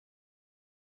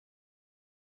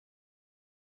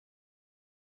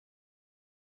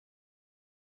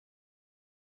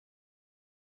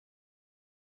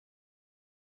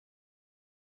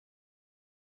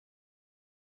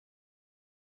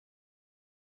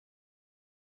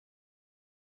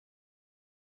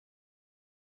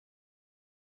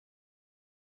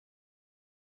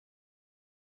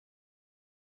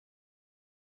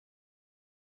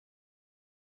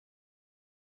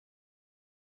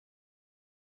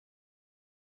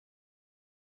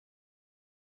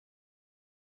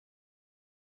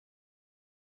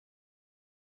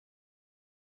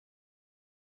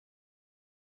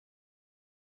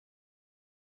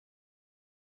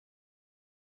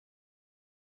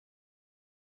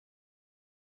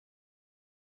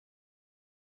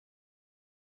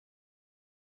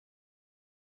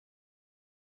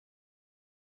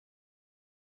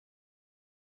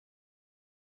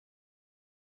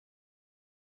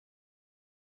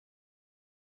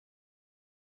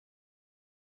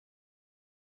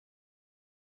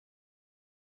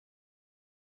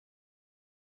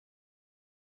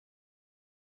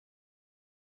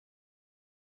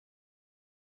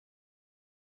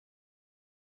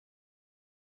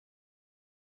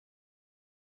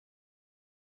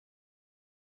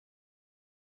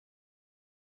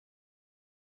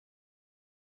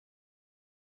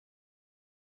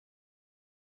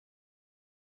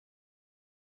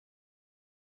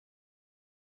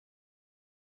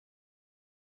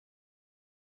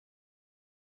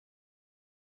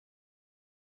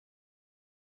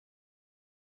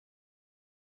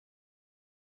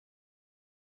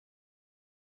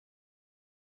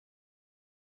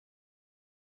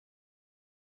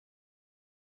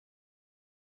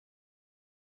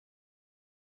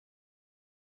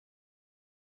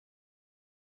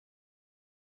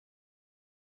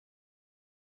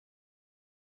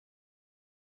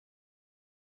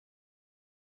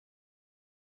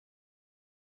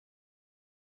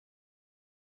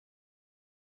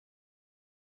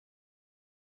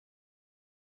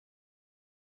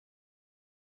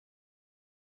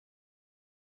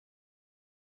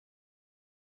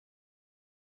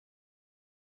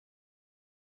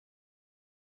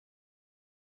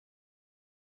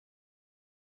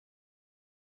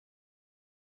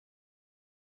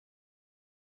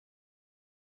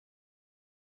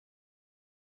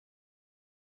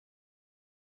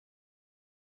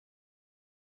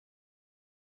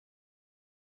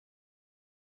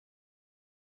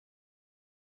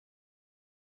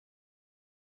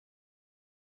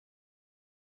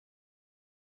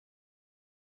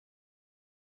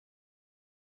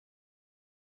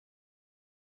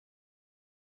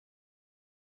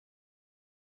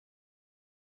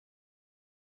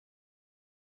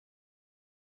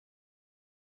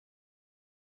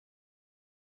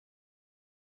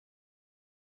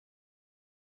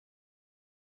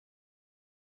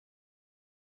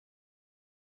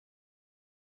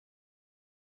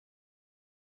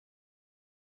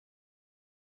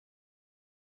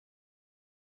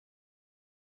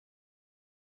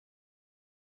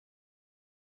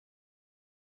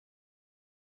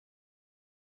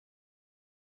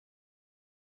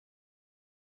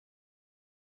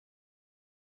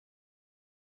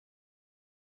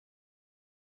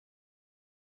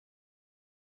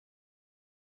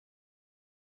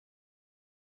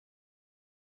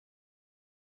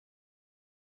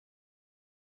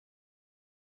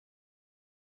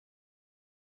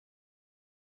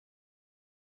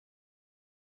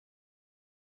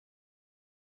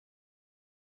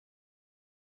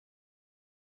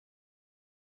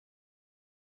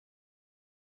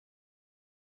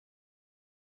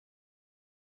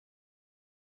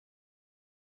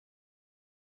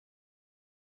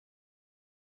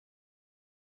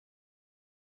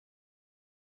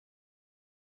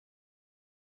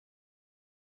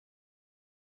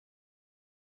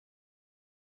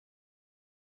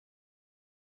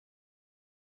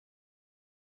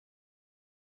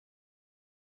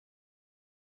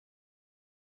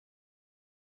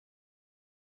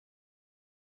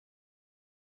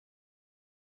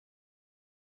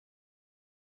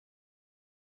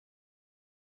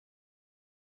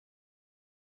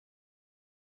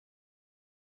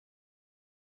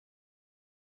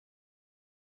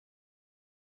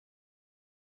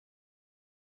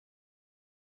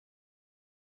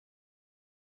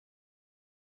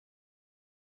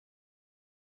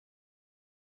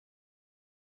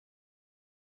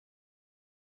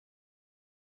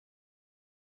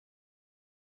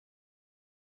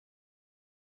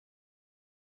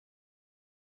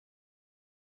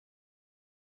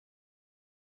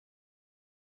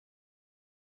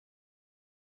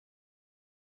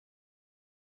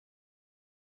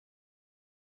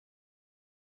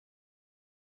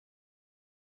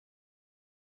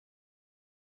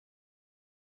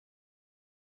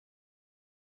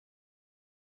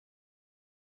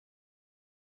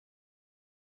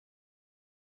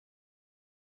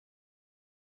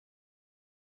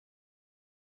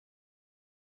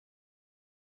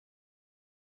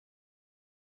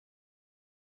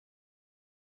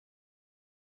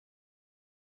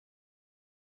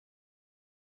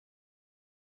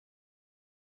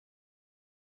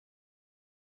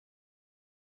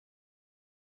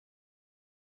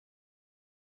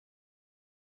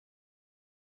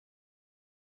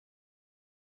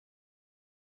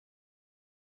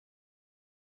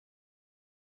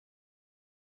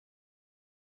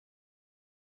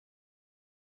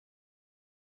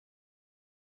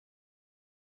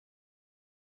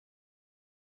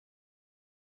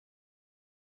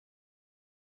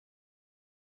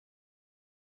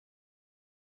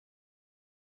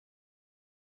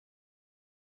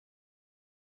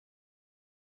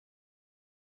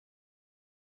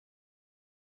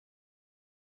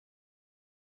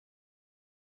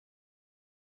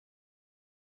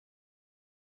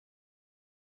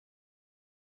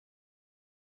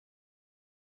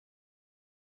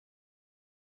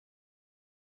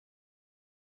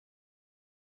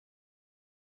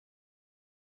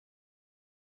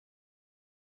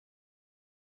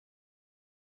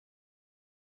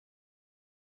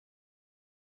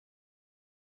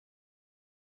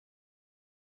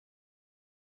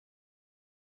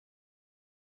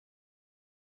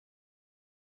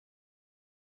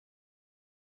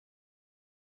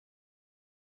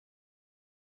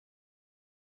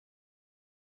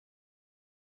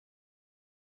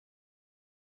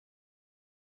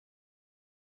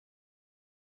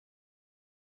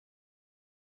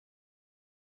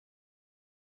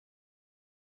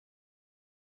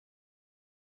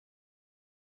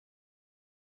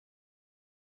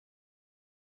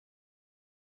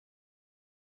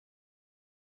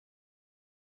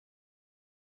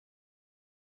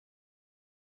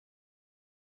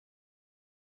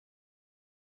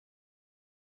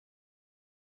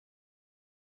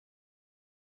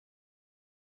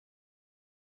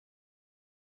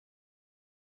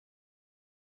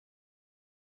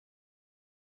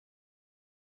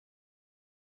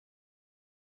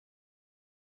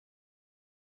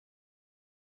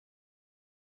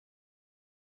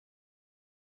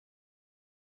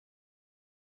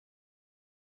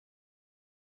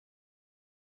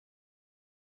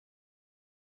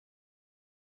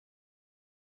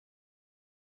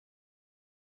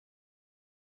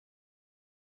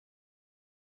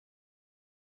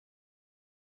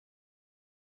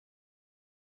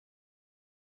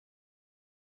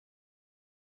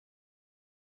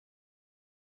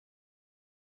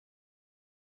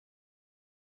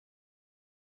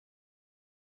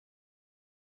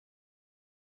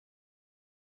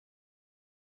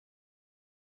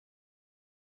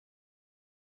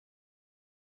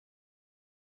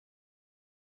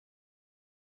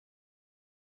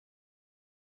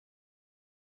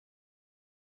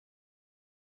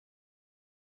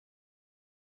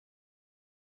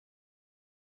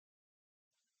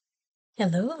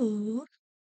Hello.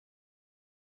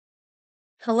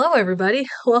 Hello, everybody.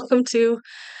 Welcome to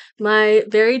my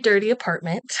very dirty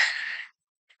apartment.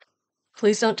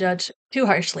 Please don't judge too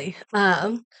harshly.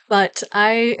 But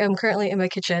I am currently in my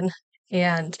kitchen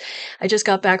and I just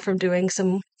got back from doing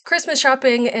some Christmas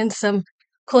shopping and some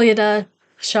Koliada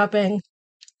shopping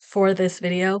for this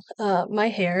video. My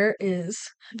hair is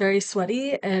very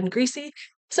sweaty and greasy,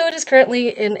 so it is currently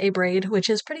in a braid, which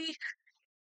is pretty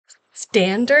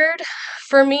standard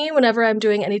for me whenever I'm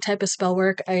doing any type of spell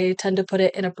work. I tend to put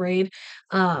it in a braid.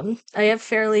 I have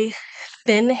fairly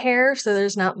thin hair, so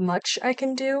there's not much I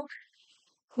can do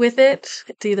with it.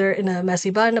 It's either in a messy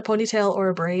bun, a ponytail, or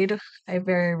a braid. I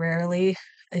very rarely,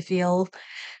 I feel,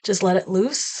 just let it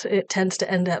loose. It tends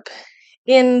to end up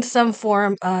in some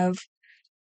form of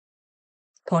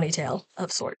ponytail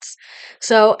of sorts.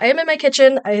 So I am in my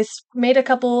kitchen. Made a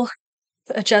couple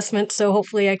adjustments, so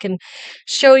hopefully I can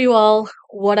show you all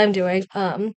what I'm doing.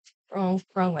 Wrong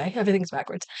way. Everything's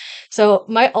backwards. So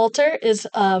my altar is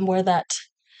where that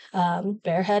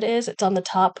bear head is. It's on the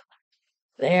top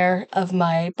there of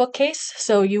my bookcase.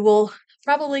 So you will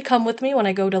probably come with me when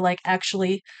I go to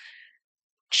actually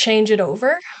change it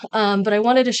over. But I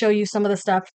wanted to show you some of the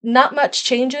stuff. Not much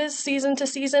changes season to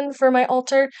season for my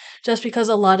altar, just because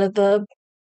a lot of the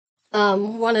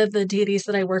one of the deities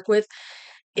that I work with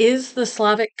is the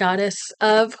Slavic goddess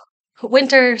of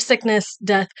winter, sickness,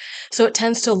 death. So it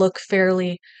tends to look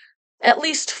fairly, at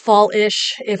least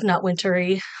fall-ish, if not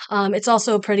wintry. It's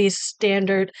also a pretty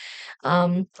standard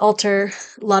altar,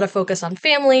 a lot of focus on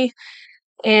family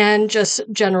and just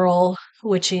general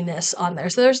witchiness on there.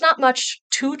 So there's not much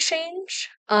to change,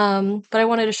 but I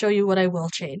wanted to show you what I will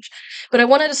change. But I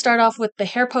wanted to start off with the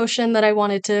hair potion that I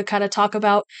wanted to kind of talk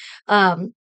about.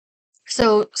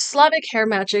 So Slavic hair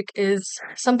magic is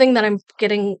something that I'm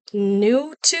getting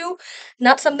new to,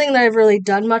 not something that I've really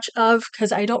done much of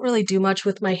because I don't really do much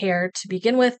with my hair to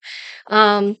begin with.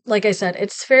 Like I said,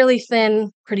 it's fairly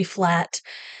thin, pretty flat.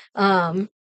 Um,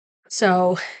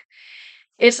 so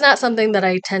it's not something that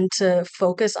I tend to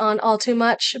focus on all too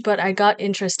much, but I got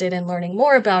interested in learning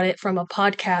more about it from a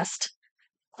podcast.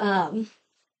 Um,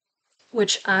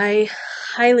 which I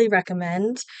highly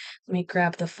recommend. Let me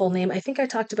grab the full name. I think I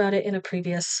talked about it in a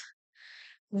previous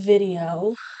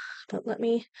video, but let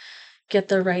me get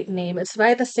the right name. It's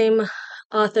by the same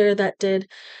author that did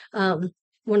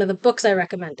one of the books I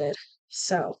recommended.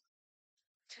 So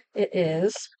it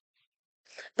is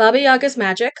Baba Yaga's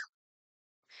Magic.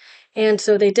 And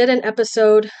so they did an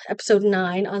episode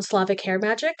 9 on Slavic hair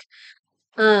magic.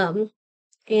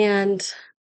 And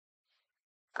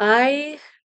I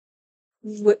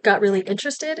got really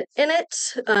interested in it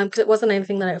because it wasn't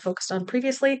anything that I focused on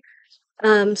previously.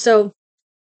 So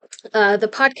the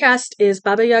podcast is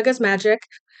Baba Yaga's Magic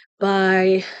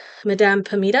by Madame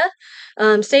Pamita.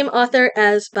 Same author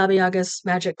as Baba Yaga's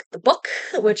Magic, the book,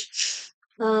 which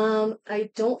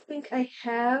I don't think I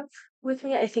have with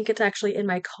me. I think it's actually in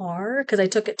my car because I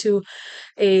took it to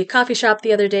a coffee shop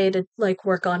the other day to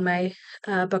work on my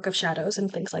Book of Shadows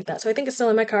and things like that. So I think it's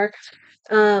still in my car.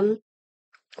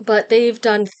 But they've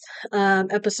done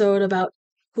episode about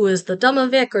who is the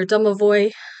Domovic or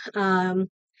Domovoy,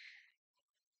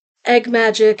 egg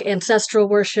magic, ancestral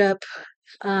worship,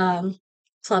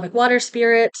 Slavic water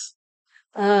spirits,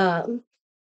 um,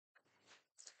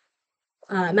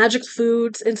 magic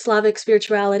foods in Slavic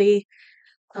spirituality,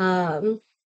 um,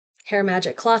 hair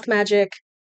magic, cloth magic,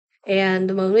 and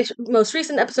the most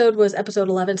recent episode was episode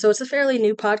 11. So it's a fairly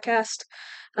new podcast,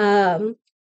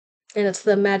 and it's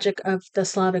the magic of the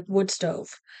Slavic wood stove.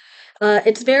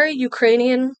 It's very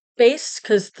Ukrainian based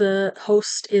because the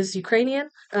host is Ukrainian.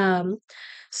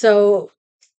 So,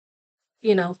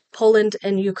 Poland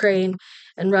and Ukraine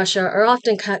and Russia are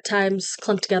often at times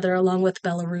clumped together along with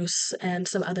Belarus and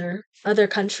some other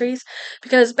countries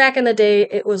because back in the day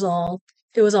it was all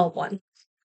one.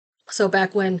 So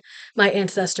back when my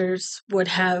ancestors would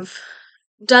have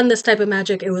done this type of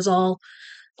magic, it was all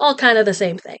kind of the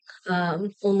same thing.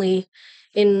 Only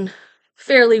in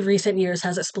fairly recent years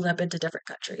has it split up into different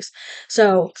countries.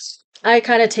 So I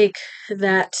kind of take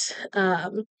that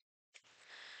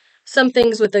some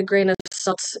things with a grain of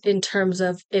salt in terms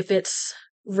of if it's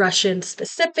Russian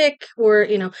specific or,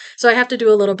 so I have to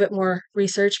do a little bit more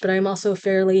research, but I'm also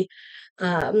fairly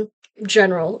um,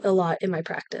 general a lot in my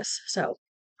practice. So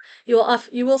you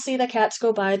will see the cats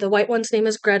go by. The white one's name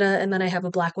is Greta, and then I have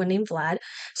a black one named Vlad.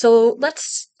 So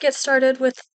let's get started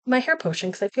with my hair potion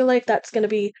because I feel like that's going to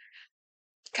be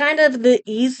kind of the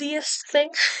easiest thing.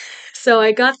 So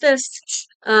I got this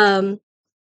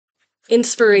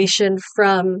inspiration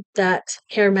from that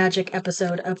hair magic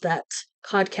episode of that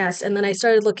podcast, and then I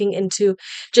started looking into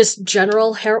just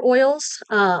general hair oils,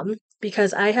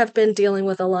 because I have been dealing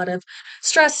with a lot of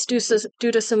stress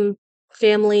due to some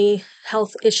family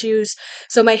health issues.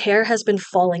 So my hair has been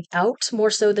falling out more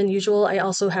so than usual. I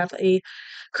also have a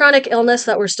chronic illness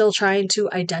that we're still trying to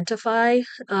identify.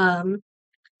 Um,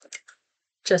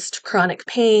 just chronic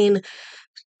pain,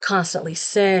 constantly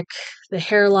sick, the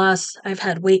hair loss. I've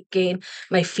had weight gain.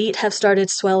 My feet have started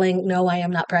swelling. No, I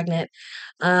am not pregnant.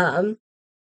 Um,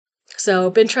 so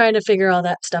been trying to figure all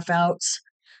that stuff out.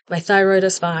 My thyroid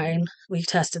is fine. We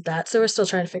tested that, so we're still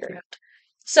trying to figure it out.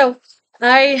 So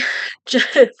I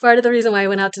part of the reason why I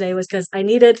went out today was because I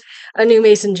needed a new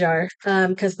mason jar.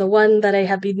 Because the one that I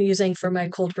have been using for my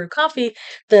cold brew coffee,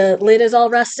 the lid is all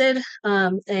rusted.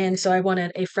 And so I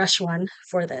wanted a fresh one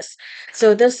for this.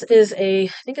 So this is I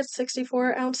think it's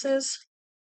 64 ounces.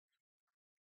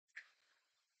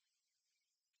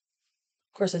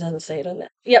 Of course, it doesn't say it on it.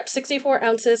 Yep, 64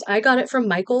 ounces. I got it from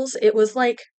Michael's. It was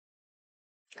like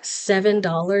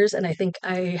 $7, and I think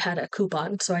I had a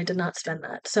coupon, so I did not spend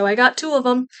that. So I got two of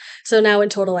them. So now in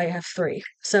total I have three.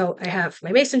 So I have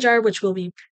my mason jar, which will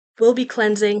be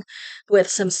cleansing with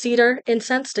some cedar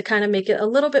incense to kind of make it a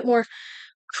little bit more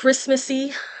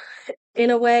Christmassy in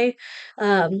a way.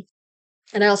 Um,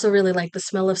 and I also really like the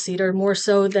smell of cedar more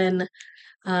so than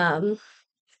um,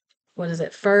 what is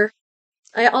it, fir?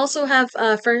 I also have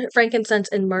frankincense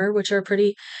and myrrh, which are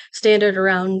pretty standard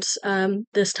around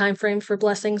this time frame for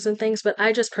blessings and things. But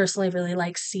I just personally really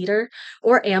like cedar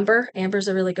or amber. Amber's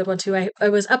a really good one too. I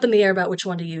was up in the air about which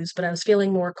one to use, but I was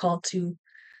feeling more called to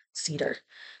cedar,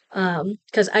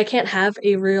 because I can't have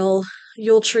a real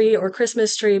Yule tree or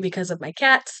Christmas tree because of my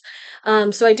cats.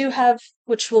 So I do have,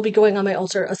 which will be going on my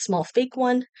altar, a small fake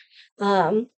one.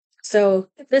 um, so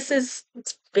it's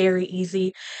very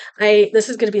easy. This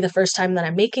is gonna be the first time that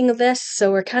I'm making this,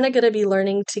 so we're kind of gonna be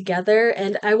learning together,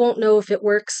 and I won't know if it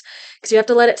works because you have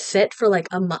to let it sit for like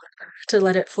a month to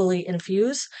let it fully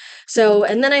infuse. So,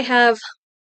 and then I have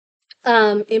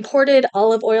imported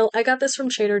olive oil. I got this from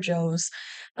Trader Joe's.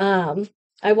 Um,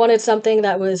 I wanted something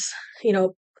that was, you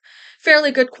know, fairly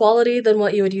good quality than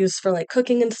what you would use for like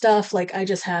cooking and stuff. Like I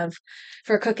just have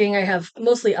for cooking, I have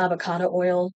mostly avocado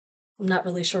oil. I'm not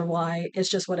really sure why. It's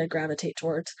just what I gravitate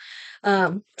towards.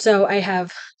 So I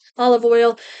have olive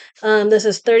oil. This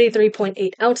is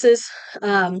 33.8 ounces.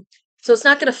 So it's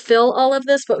not going to fill all of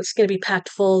this, but it's going to be packed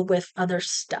full with other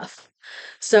stuff.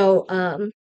 So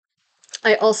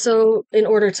I also, in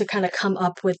order to kind of come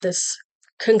up with this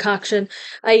concoction,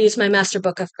 I use my Master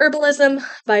Book of Herbalism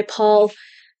by Paul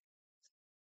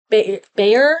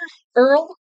Bayer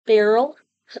Earl Earl.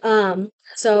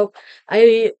 So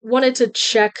I wanted to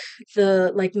check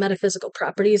the like metaphysical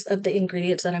properties of the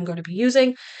ingredients that I'm going to be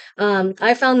using.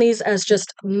 I found these as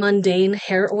just mundane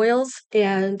hair oils,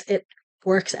 and it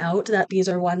works out that these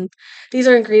are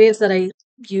ingredients that I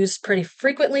use pretty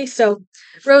frequently. So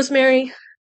rosemary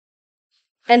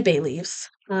and bay leaves,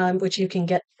 which you can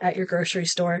get at your grocery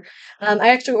store. I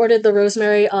actually ordered the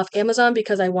rosemary off Amazon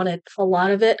because I wanted a lot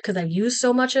of it because I use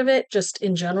so much of it just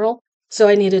in general. So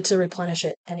I needed to replenish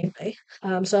it anyway.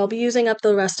 So I'll be using up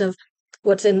the rest of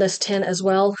what's in this tin as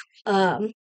well.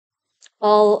 Um,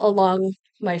 all along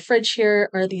my fridge here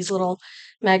are these little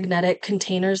magnetic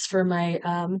containers for my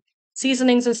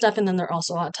seasonings and stuff, and then they're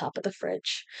also on top of the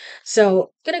fridge. So I'm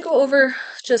gonna go over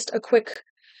just a quick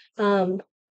um,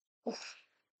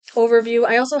 overview.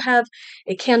 I also have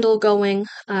a candle going.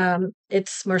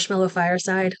 It's Marshmallow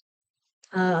Fireside.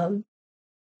 Um,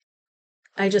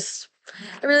 I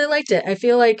really liked it. I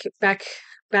feel like back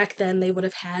then they would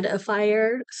have had a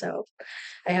fire, so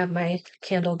I have my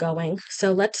candle going.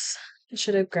 So I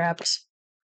should have grabbed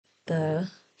the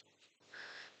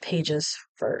pages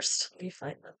first. Let me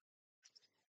find them.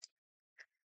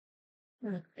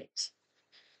 All right.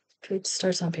 Page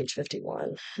starts on page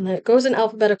 51, and then it goes in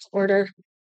alphabetical order.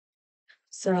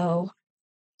 So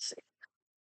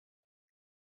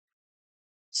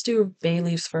let's do bay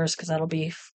leaves first because that'll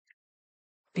be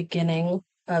beginning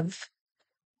of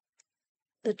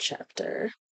the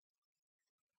chapter.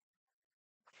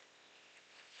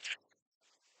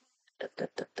 Da, da,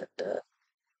 da, da, da.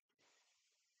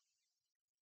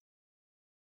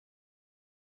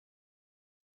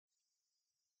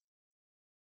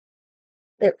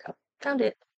 There we go. Found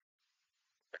it.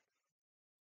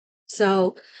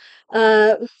 So,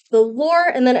 uh, the lore,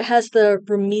 and then it has the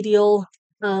remedial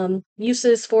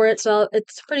uses for it. So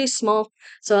it's pretty small.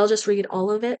 So I'll just read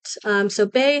all of it. So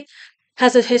Bay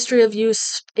has a history of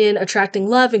use in attracting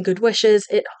love and good wishes.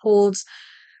 It holds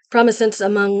prominence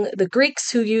among the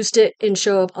Greeks who used it in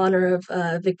show of honor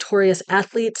of victorious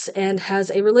athletes, and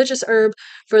has a religious herb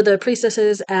for the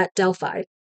priestesses at Delphi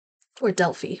or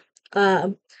Delphi.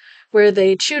 Um, where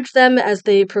they chewed them as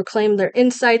they proclaimed their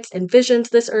insights and visions.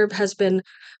 This herb has been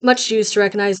much used to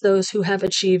recognize those who have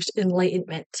achieved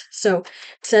enlightenment. So it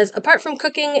says, apart from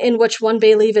cooking, in which one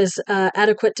bay leaf is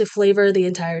adequate to flavor the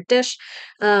entire dish,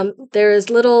 there is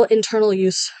little internal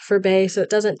use for bay, so it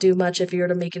doesn't do much if you were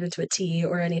to make it into a tea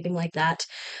or anything like that.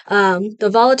 The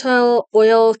volatile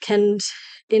oil can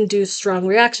induce strong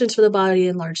reactions for the body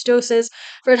in large doses,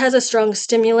 for it has a strong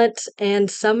stimulant and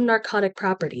some narcotic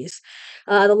properties.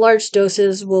 The large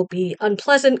doses will be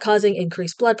unpleasant, causing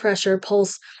increased blood pressure,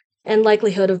 pulse, and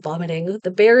likelihood of vomiting.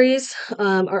 The berries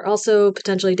are also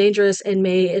potentially dangerous and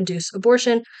may induce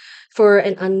abortion for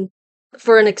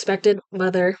for an expected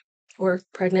mother or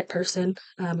pregnant person,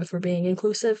 if we're being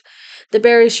inclusive. The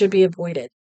berries should be avoided.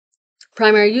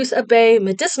 Primary use of bay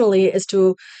medicinally is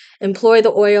to employ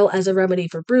the oil as a remedy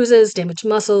for bruises, damaged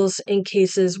muscles, in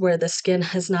cases where the skin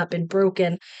has not been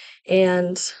broken,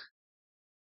 and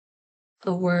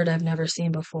a word I've never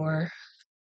seen before,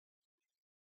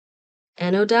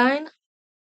 anodyne,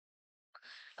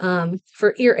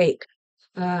 for earache,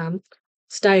 um,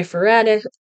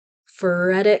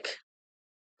 phoretic,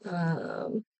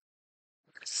 um,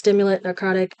 stimulant,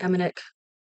 narcotic, emenic,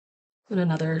 and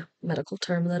another medical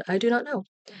term that I do not know.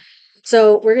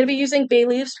 So we're going to be using bay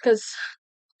leaves because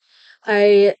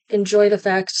I enjoy the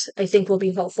fact I think will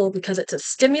be helpful because it's a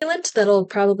stimulant that'll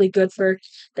probably good for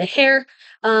the hair.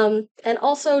 And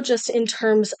also just in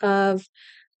terms of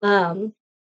um,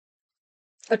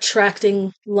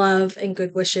 attracting love and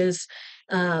good wishes,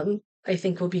 I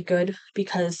think will be good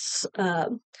because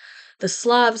the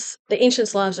ancient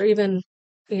Slavs, or even,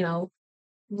 you know,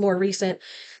 more recent,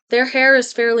 their hair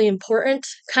is fairly important.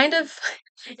 Kind of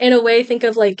in a way, think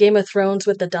of like Game of Thrones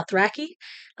with the Dothraki.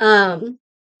 Um,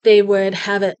 they would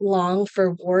have it long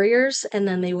for warriors, and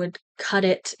then they would cut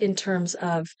it in terms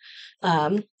of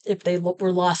if they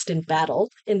were lost in battle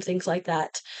and things like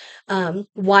that.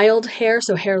 Wild hair,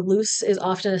 so hair loose, is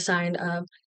often a sign of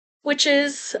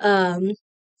witches,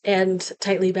 and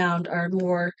tightly bound are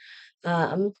more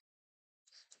um,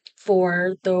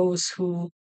 for those who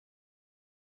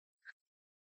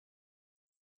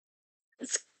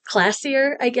it's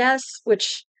classier, I guess,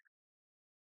 which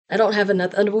I don't have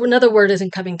another word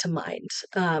isn't coming to mind.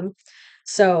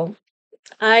 So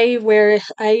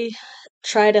I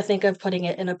try to think of putting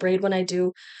it in a braid when I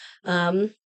do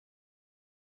um,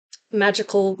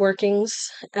 magical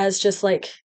workings, as just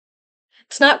like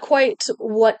it's not quite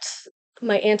what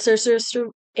my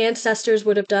ancestors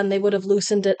would have done. They would have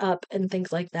loosened it up and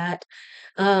things like that.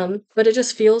 But it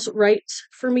just feels right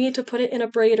for me to put it in a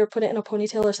braid or put it in a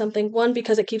ponytail or something. One,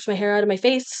 because it keeps my hair out of my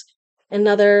face.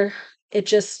 Another,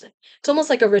 it's almost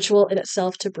like a ritual in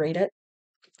itself to braid it,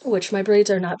 which my braids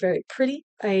are not very pretty.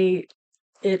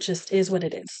 It just is what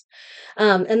it is.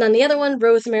 And then the other one,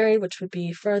 rosemary, which would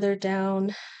be further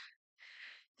down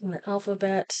in the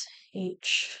alphabet,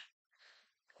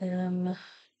 HMT.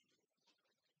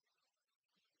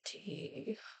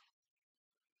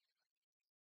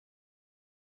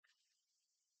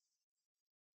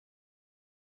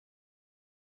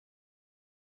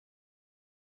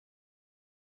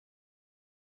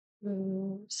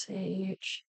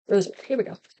 Sage. Rosemary. Here we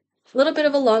go. A little bit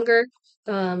of a longer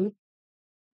um,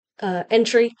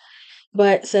 entry,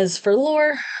 but it says for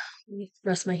lore. Let me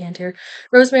rest my hand here.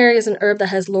 Rosemary is an herb that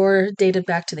has lore dated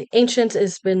back to the ancients. It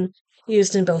has been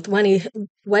used in both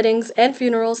weddings and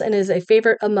funerals and is a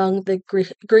favorite among the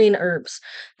green herbs.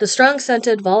 The strong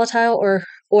scented volatile or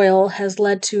oil has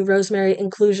led to rosemary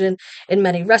inclusion in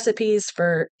many recipes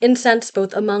for incense,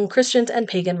 both among Christians and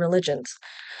pagan religions.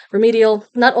 Remedial,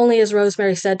 not only is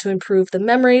rosemary said to improve the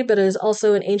memory, but it is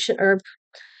also an ancient herb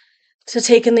to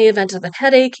take in the event of a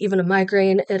headache, even a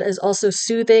migraine. It is also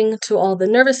soothing to all the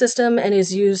nervous system and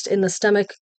is used in the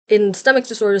stomach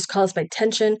disorders caused by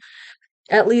tension.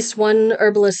 At least one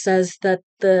herbalist says that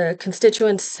the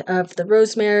constituents of the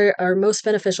rosemary are most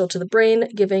beneficial to the brain,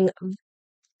 giving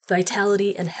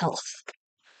vitality and health.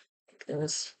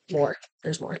 There's more.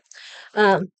 There's more.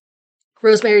 Um,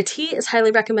 Rosemary tea is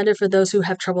highly recommended for those who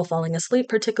have trouble falling asleep,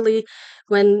 particularly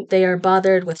when they are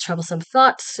bothered with troublesome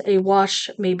thoughts. A wash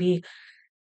may be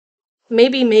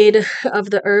made of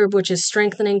the herb, which is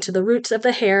strengthening to the roots of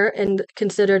the hair and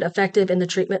considered effective in the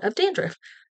treatment of dandruff.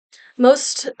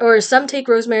 Most or some take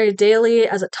rosemary daily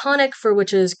as a tonic, for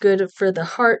which is good for the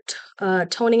heart,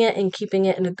 toning it and keeping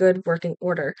it in a good working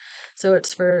order. So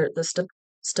it's for the stomach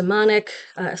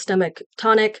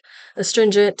tonic,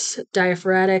 astringent,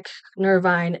 diaphoretic,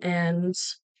 nervine, and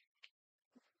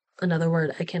another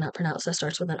word I cannot pronounce that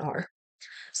starts with an R.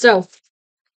 So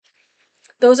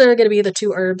those are going to be the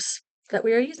two herbs that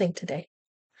we are using today.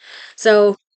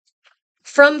 So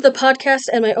from the podcast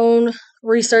and my own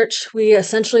research, we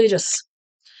essentially just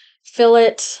fill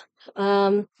it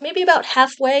maybe about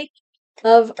halfway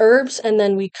of herbs, and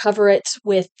then we cover it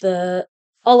with the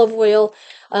olive oil.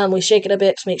 We shake it a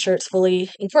bit to make sure it's fully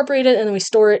incorporated, and then we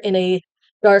store it in a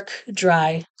dark,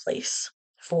 dry place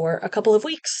for a couple of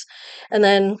weeks. And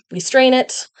then we strain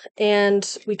it,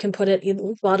 and we can put it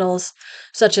in bottles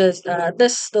such as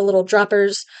this, the little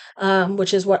droppers,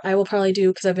 which is what I will probably do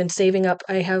because I've been saving up.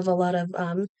 I have a lot of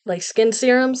like skin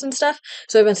serums and stuff,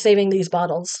 so I've been saving these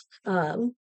bottles.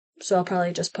 So I'll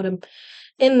probably just put them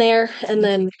in there and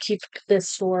then keep this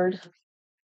stored.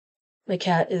 My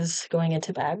cat is going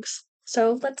into bags.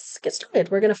 So let's get started.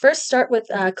 We're going to first start with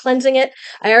cleansing it.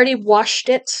 I already washed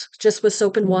it just with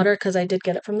soap and water because I did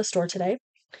get it from the store today.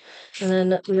 And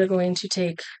then we are going to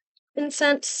take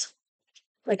incense.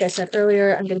 Like I said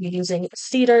earlier, I'm going to be using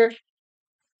cedar.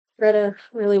 Greta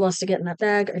really wants to get in that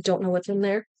bag. I don't know what's in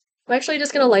there. I'm actually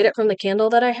just going to light it from the candle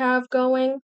that I have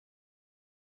going.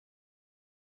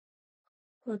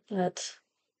 Let that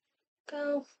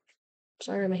go.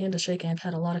 Sorry, my hand is shaking. I've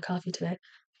had a lot of coffee today.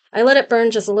 I let it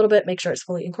burn just a little bit, make sure it's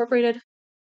fully incorporated.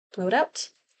 Blow it out.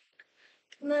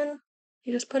 And then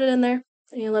you just put it in there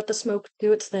and you let the smoke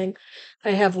do its thing.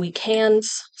 I have weak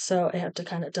hands, so I have to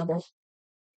kind of double.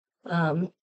 I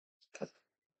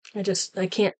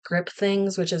can't grip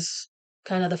things, which is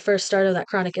kind of the first start of that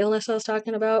chronic illness I was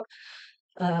talking about.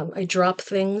 I drop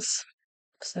things,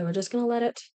 so we're just going to let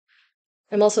it.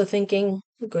 I'm also thinking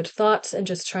good thoughts and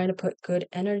just trying to put good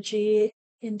energy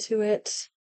into it.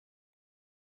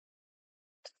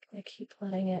 I keep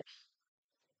letting it.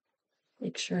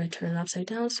 Make sure I turn it upside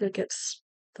down so it gets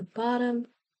the bottom.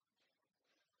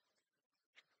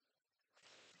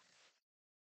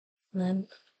 And then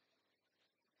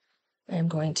I am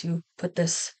going to put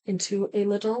this into a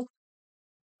little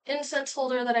incense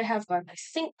holder that I have by my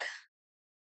sink.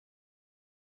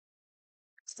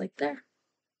 Just like there.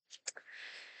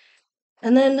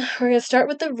 And then we're going to start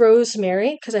with the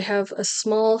rosemary because I have a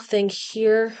small thing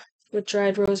here with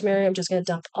dried rosemary. I'm just going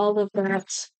to dump all of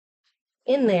that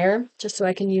in there just so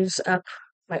I can use up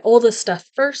my oldest stuff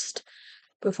first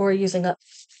before using up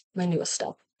my newest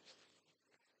stuff.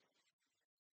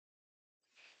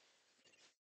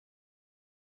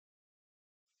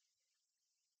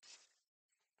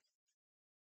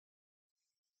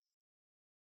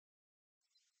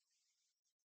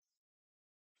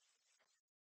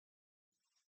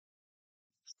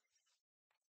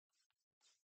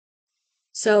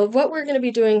 So what we're going to be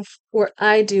doing, or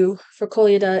I do for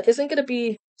Koliada, isn't going to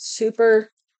be super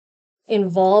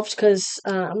involved because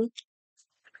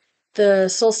the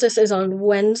solstice is on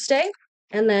Wednesday,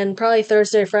 and then probably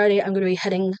Thursday or Friday, I'm going to be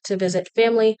heading to visit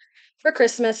family for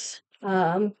Christmas.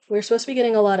 We're supposed to be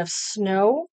getting a lot of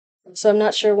snow, so I'm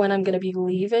not sure when I'm going to be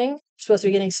leaving. We're supposed to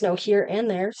be getting snow here and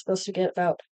there. Supposed to get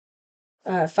about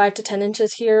 5 to 10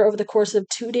 inches here over the course of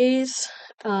 2 days.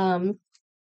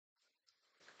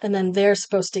 And then they're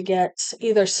supposed to get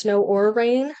either snow or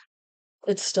rain.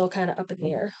 It's still kind of up in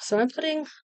the air. So I'm putting,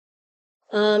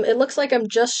 it looks like I'm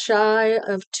just shy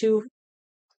of two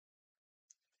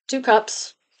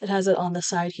cups. It has it on the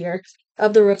side here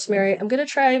of the rosemary. I'm going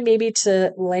to try maybe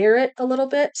to layer it a little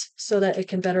bit so that it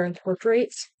can better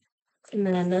incorporate. And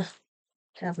then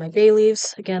have my bay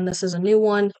leaves. Again, this is a new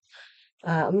one.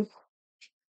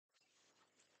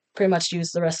 Pretty much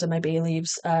use the rest of my bay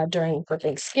leaves during the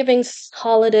Thanksgiving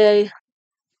holiday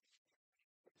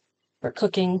for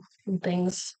cooking and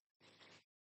things.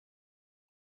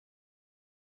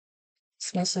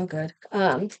 Smells so good.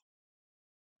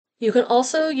 You can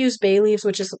also use bay leaves,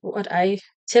 which is what I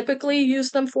typically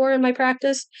use them for in my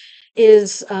practice,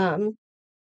 is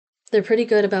they're pretty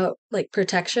good about like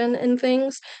protection and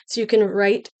things. So you can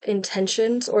write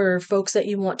intentions or folks that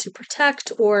you want to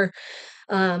protect or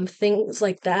things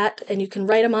like that, and you can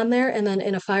write them on there, and then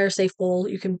in a fire safe bowl,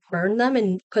 you can burn them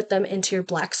and put them into your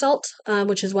black salt,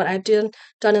 which is what I've done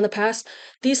in the past.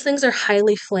 These things are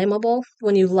highly flammable.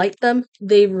 When you light them,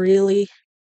 they really,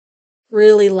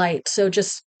 really light. So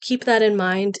just keep that in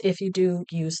mind if you do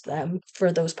use them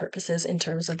for those purposes in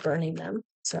terms of burning them.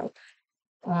 So,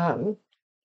 I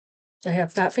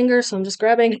have fat fingers, so I'm just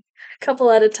grabbing a couple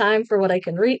at a time for what I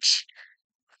can reach.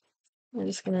 I'm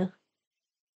just gonna,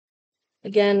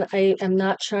 again, I am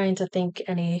not trying to think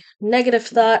any negative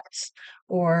thoughts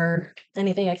or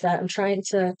anything like that. I'm trying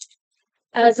to,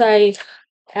 as I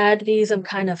add these, I'm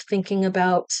kind of thinking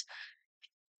about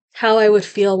how I would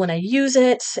feel when I use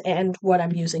it and what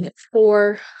I'm using it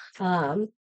for.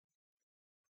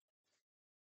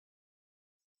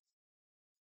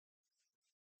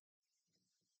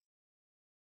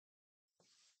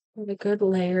 With a good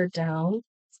layer down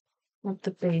of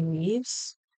the bay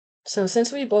leaves. So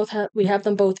since we have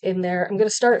them both in there, I'm gonna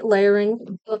start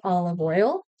layering the olive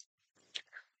oil.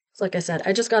 So like I said,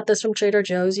 I just got this from Trader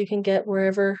Joe's. You can get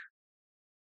wherever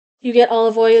you get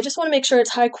olive oil. You just want to make sure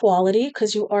it's high quality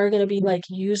because you are gonna be like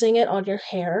using it on your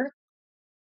hair.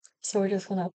 So we're just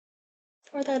gonna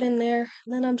pour that in there,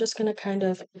 and then I'm just gonna kind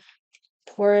of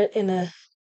pour it in a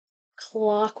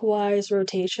clockwise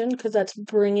rotation because that's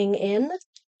bringing in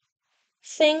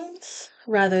things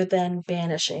rather than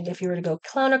banishing. If you were to go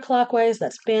counterclockwise,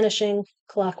 that's banishing.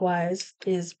 Clockwise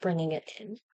is bringing it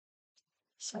in.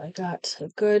 So I got a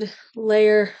good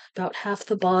layer, about half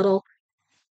the bottle.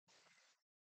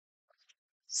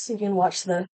 So you can watch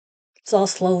it's all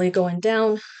slowly going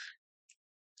down.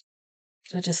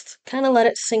 So just kind of let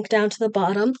it sink down to the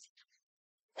bottom.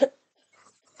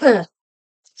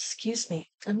 Excuse me.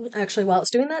 Actually, while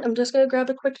it's doing that, I'm just going to grab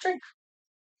a quick drink.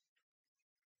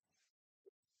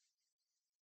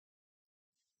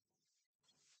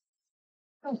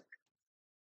 Oh,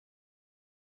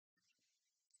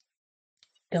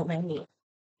 don't mind me.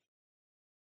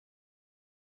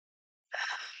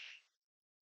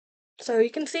 So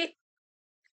you can see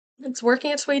it's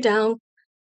working its way down.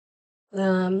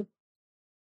 Um,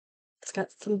 it's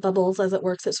got some bubbles as it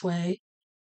works its way.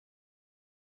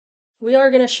 We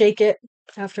are going to shake it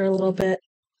after a little bit,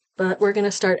 but we're going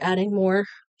to start adding more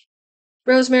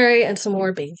rosemary and some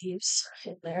more bay leaves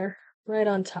in there right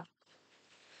on top.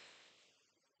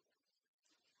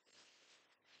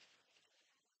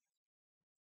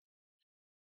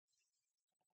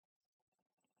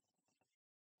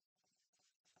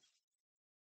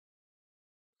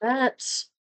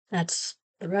 That's that's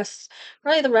the rest,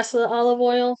 probably the rest of the olive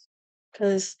oil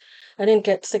because I didn't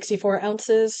get 64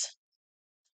 ounces,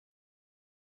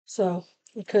 so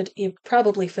you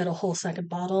probably fit a whole second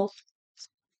bottle.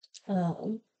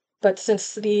 Um, but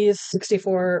since these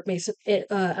 64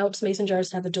 ounce mason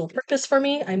jars have a dual purpose for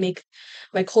me, I make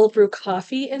my cold brew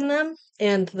coffee in them,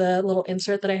 and the little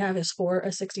insert that I have is for a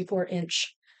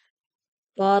 64-inch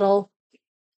bottle.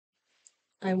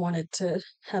 I wanted to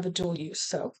have a dual use,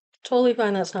 so totally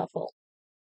fine that's not full.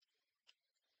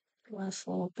 Last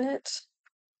little bit.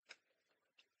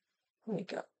 There we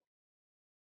go.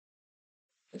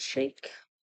 The shake.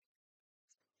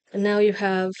 And now you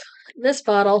have this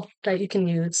bottle that you can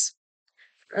use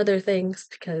for other things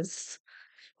because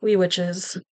we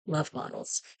witches love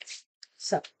bottles.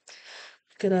 So,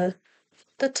 gonna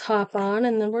the top on,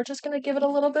 and then we're just gonna give it a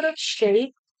little bit of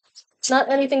shake.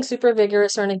 Not anything super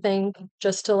vigorous or anything,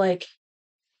 just to like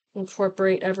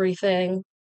incorporate everything.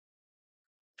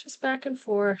 Just back and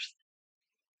forth,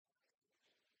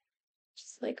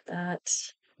 just like that.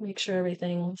 Make sure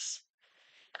everything's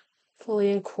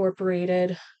fully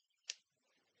incorporated,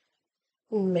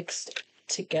 mixed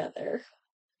together.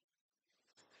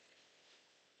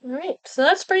 All right, so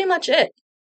that's pretty much it.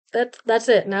 That's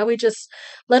it. Now we just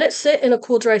let it sit in a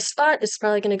cool, dry spot. It's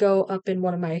probably going to go up in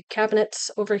one of my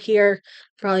cabinets over here,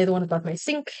 probably the one above my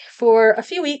sink, for a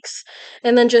few weeks,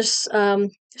 and then just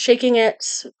shaking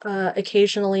it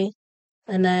occasionally.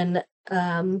 And then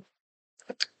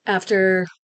after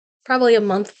probably a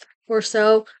month or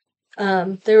so,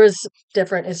 there was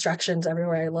different instructions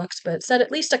everywhere I looked, but it said at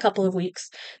least a couple of weeks.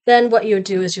 Then what you would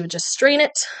do is you would just strain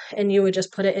it, and you would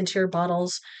just put it into your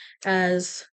bottles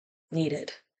as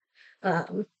needed.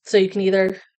 So you can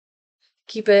either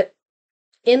keep it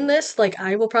in this, like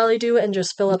I will probably do, and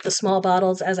just fill up the small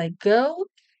bottles as I go,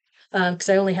 because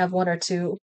I only have one or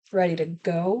two ready to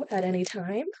go at any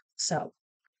time. So I'm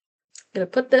gonna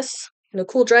put this in a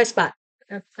cool, dry spot.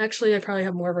 Actually, I probably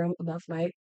have more room above my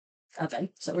oven,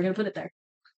 so we're gonna put it there.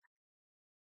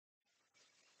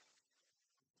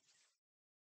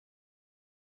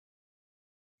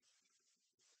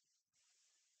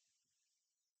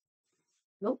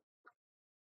 Nope,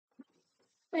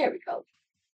 there we go.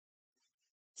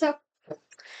 So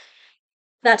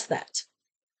that's that.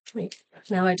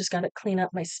 Now I just gotta clean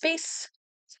up my space.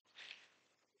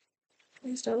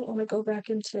 Please don't want to go back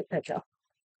into it. There we go.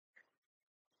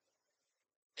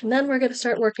 And then we're going to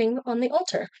start working on the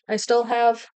altar. I still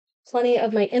have plenty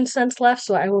of my incense left,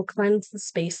 so I will cleanse the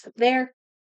space there.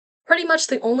 Pretty much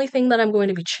the only thing that I'm going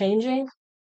to be changing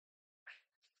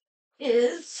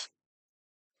is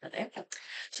okay.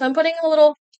 So I'm putting a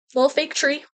little fake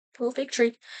tree, little fake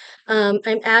tree. I'm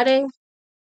adding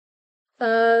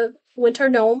a winter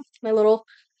gnome, my little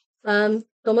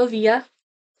domovia,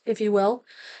 if you will,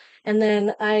 and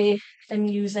then I am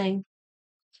using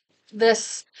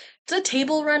this. It's a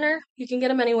table runner. You can get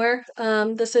them anywhere.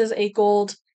 This is a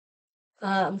gold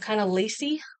kind of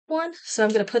lacy one. So I'm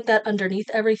going to put that underneath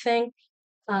everything.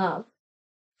 Um,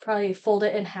 probably fold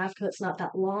it in half because it's not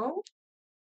that long.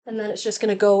 And then it's just going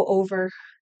to go over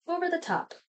the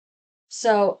top.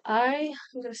 So I'm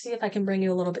going to see if I can bring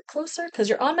you a little bit closer because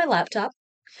you're on my laptop.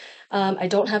 I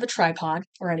don't have a tripod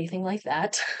or anything like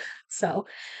that. So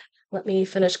let me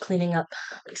finish cleaning up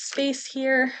my space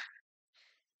here.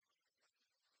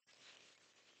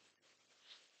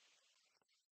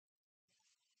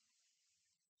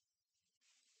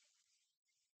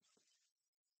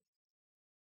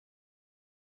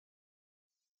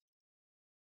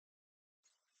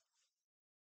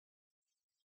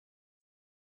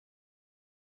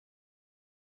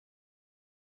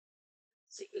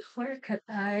 See, where could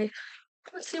I?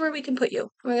 Let's see where we can put you.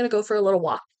 I'm gonna go for a little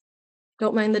walk.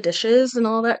 Don't mind the dishes and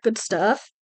all that good stuff.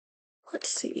 Let's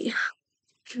see.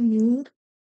 I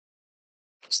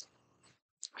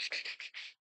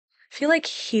feel like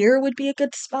here would be a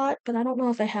good spot, but I don't know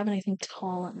if I have anything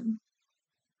tall enough.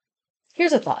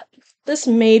 Here's a thought. This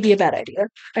may be a bad idea.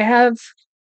 I have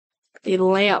a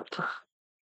lamp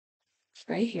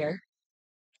right here.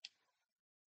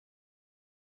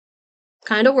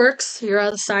 Kind of works. You're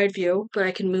on the side view, but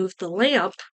I can move the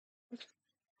lamp.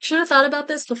 Should have thought about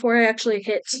this before I actually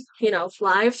hit,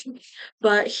 live.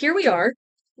 But here we are.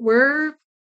 We're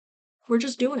we're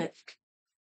just doing it.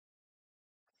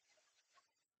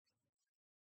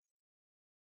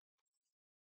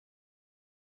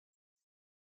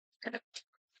 Okay.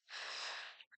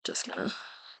 Just gonna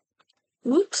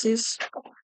whoopsies.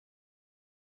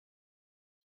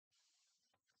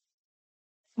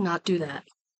 Not do that.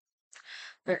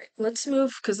 All right, let's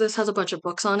move because this has a bunch of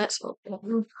books on it. So we'll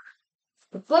move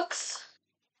the books.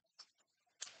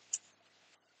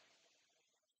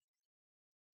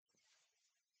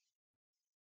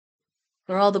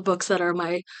 They're all the books that are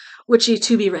my witchy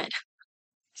to be read.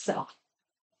 So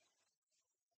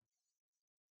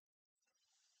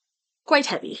quite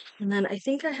heavy. And then I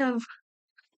think I have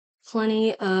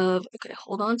plenty of. Okay,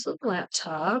 hold on to the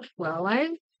laptop while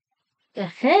I'm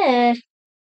ahead.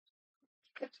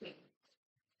 Okay.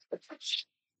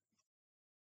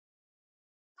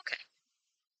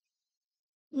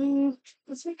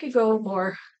 Let's make it go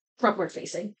more frontward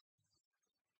facing.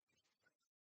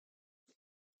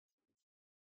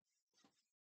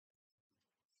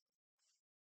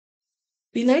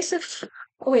 Be nice if.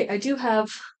 Oh wait, I do have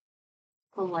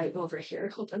a light over here.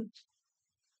 Hold on.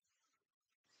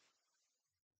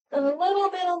 A little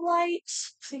bit of light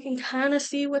so you can kind of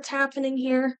see what's happening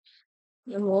here.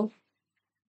 And we'll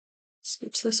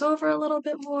scooch this over a little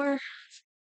bit more.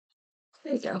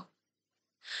 There you go.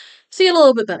 See it a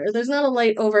little bit better. There's not a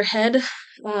light overhead,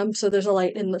 so there's a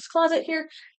light in this closet here.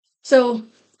 So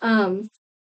I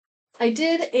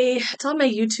did it's on my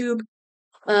YouTube,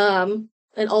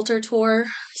 an altar tour.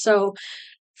 So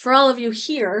for all of you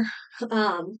here,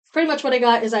 pretty much what I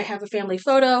got is I have a family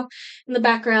photo in the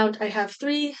background. I have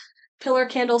 3 pillar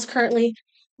candles currently,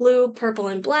 blue, purple,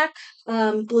 and black.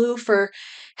 Blue for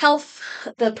health.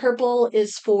 The purple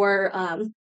is for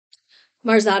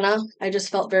Marzana. I just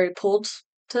felt very pulled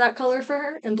to that color for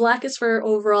her. And black is for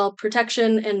overall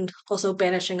protection and also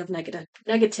banishing of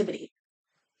negativity.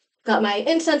 Got my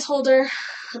incense holder.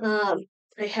 I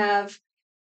have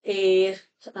a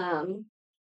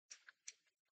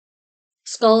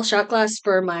skull shot glass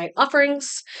for my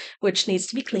offerings, which needs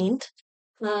to be cleaned.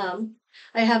 I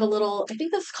have a little, I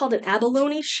think this is called an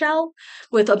abalone shell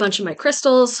with a bunch of my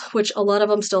crystals, which a lot of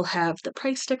them still have the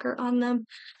price sticker on them.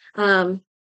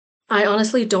 I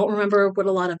honestly don't remember what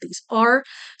a lot of these are,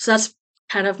 so that's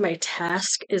kind of my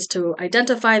task is to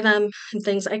identify them and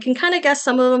things. I can kind of guess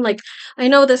some of them, like I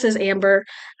know this is amber.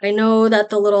 I know that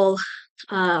the little,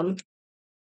 where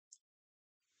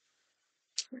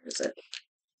is it?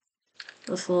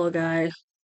 This little guy.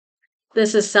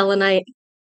 This is selenite,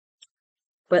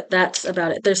 but that's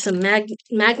about it. There's some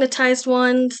magnetized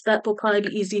ones that will probably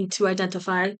be easy to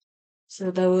identify. So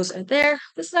those are there.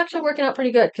 This is actually working out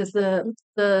pretty good because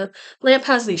the lamp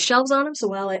has these shelves on them.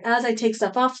 So as I take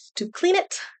stuff off to clean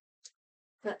it,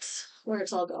 that's where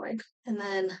it's all going. And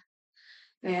then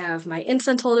I have my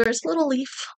incense holder. It's a little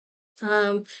leaf.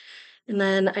 And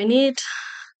then I need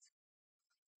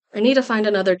to find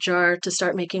another jar to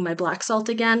start making my black salt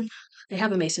again. I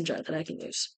have a mason jar that I can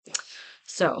use.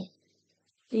 So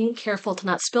being careful to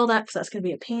not spill that because that's going to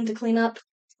be a pain to clean up.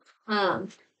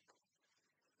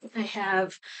 I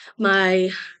have my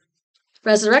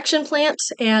resurrection plant,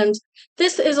 and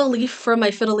this is a leaf from my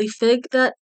fiddle leaf fig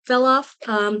that fell off.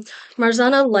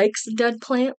 Marzana likes dead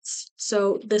plants,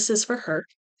 so this is for her.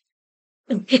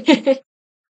 And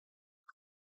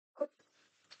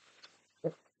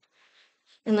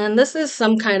then this is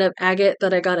some kind of agate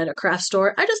that I got at a craft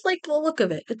store. I just like the look of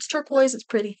it. It's turquoise, it's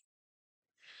pretty.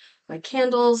 my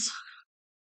candles.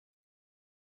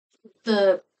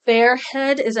 The bear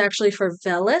head is actually for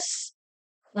Veles.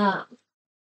 Um,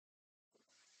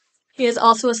 he is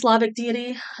also a Slavic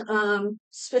deity,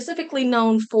 specifically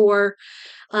known for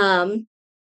um,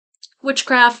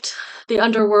 witchcraft, the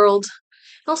underworld,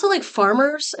 also like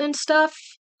farmers and stuff,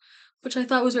 which I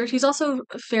thought was weird. He's also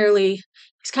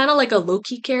he's kind of like a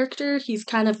Loki character. He's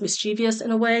kind of mischievous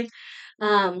in a way.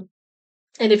 Um,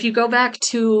 and if you go back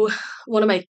to one of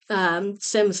my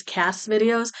Sims cast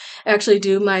videos, I actually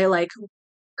do my like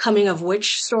coming of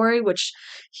witch story, which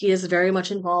he is very much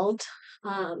involved.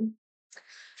 Um,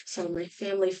 so my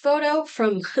family photo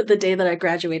from the day that I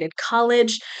graduated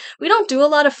college. We don't do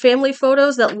a lot of family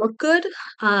photos that look good,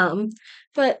 um,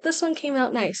 but this one came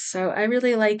out nice, so I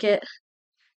really like it.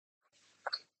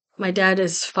 My dad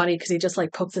is funny because he just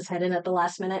like pokes his head in at the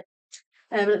last minute.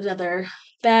 I have another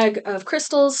bag of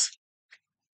crystals.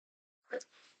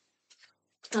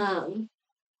 Um,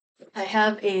 I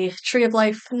have a Tree of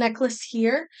Life necklace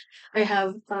here. I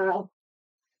have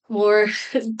more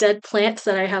dead plants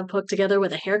that I have put together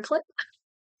with a hair clip.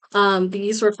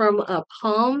 These were from a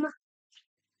palm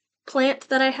plant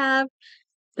that I have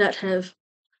that have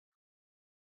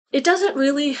it doesn't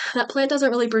really that plant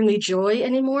doesn't really bring me joy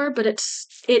anymore, but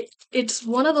it's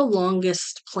one of the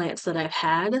longest plants that I've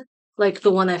had, like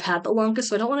the one I've had the longest,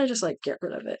 so I don't want to just like get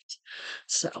rid of it.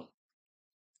 So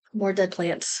more dead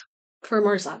plants for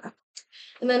Marzana.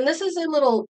 And then this is a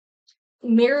little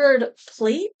mirrored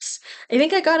plate. I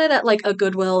think I got it at like a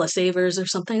Goodwill, a Savers, or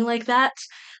something like that.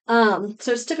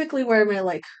 So it's typically where my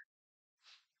like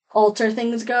altar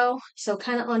things go. So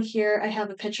kind of on here, I have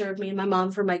a picture of me and my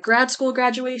mom for my grad school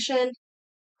graduation.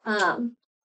 Um,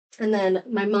 and then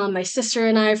my mom, my sister,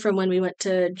 and I from when we went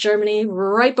to Germany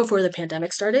right before the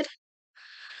pandemic started.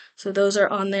 So those are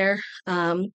on there.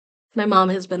 My mom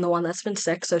has been the one that's been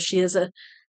sick, so she is a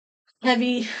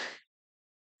heavy,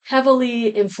 heavily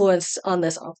influenced on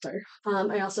this altar.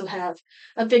 I also have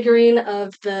a figurine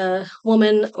of the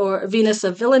woman or Venus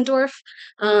of Willendorf.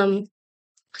 Um,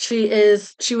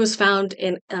 she was found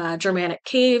in a Germanic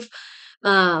cave.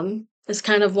 Is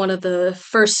kind of one of the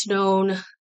first known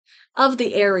of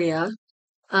the area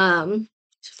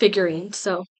figurines.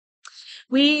 So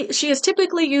she is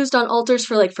typically used on altars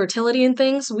for like fertility and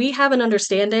things. We have an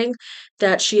understanding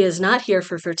that she is not here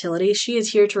for fertility. She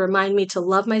is here to remind me to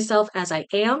love myself as I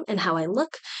am and how I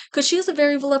look, because she is a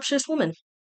very voluptuous woman.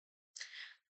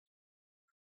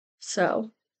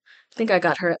 So I think I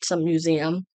got her at some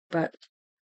museum, but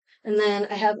and then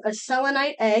I have a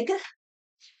selenite egg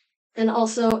and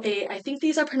also I think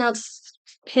these are pronounced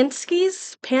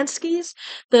panskis,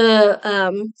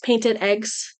 the painted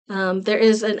eggs. There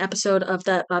is an episode of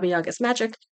that Baba Yaga's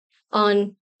Magic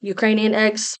on Ukrainian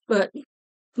eggs, but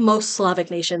most Slavic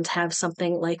nations have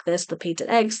something like this, the painted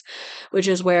eggs, which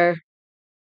is where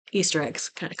Easter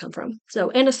eggs kind of come from. So,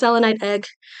 and a selenite egg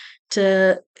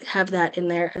to have that in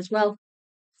there as well.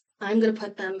 I'm going to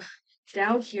put them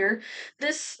down here.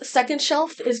 This second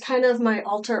shelf is kind of my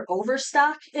altar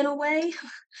overstock in a way.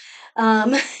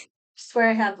 Um, just where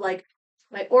I have like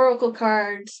my oracle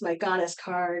cards, my goddess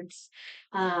cards,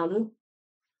 um,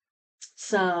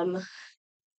 some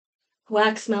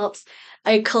wax melts.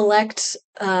 I collect,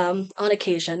 on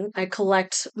occasion, I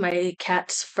collect my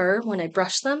cat's fur when I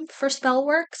brush them for spell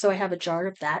work, so I have a jar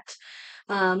of that.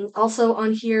 Also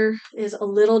on here is a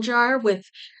little jar with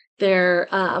their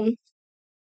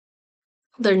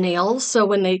their nails. So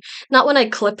when they, not when I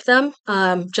clip them,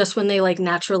 just when they like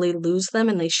naturally lose them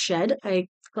and they shed, I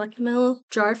collect them in a little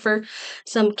jar for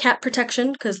some cat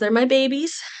protection because they're my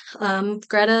babies.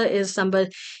 Greta is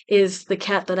the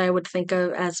cat that I would think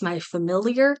of as my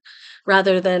familiar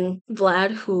rather than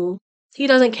Vlad, who he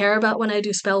doesn't care about when I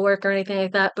do spell work or anything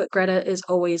like that, but Greta is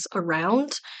always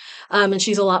around. And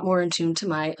she's a lot more in tune to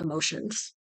my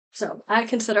emotions. So I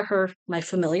consider her my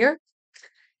familiar.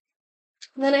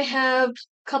 Then I have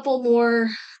a couple more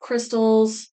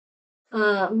crystals,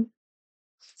 um,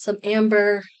 some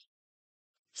amber,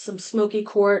 some smoky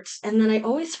quartz, and then I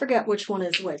always forget which one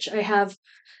is which. I have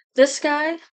this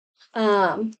guy,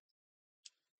 um,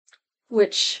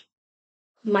 which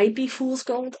might be fool's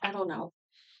gold, I don't know.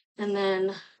 And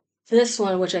then this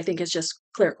one, which I think is just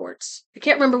clear quartz. I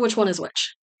can't remember which one is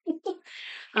which.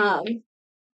 Um,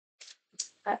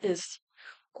 that is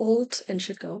old and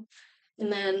should go.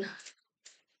 And then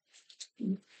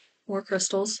more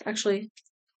crystals. Actually,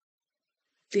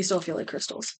 these don't feel like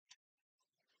crystals.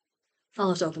 I'll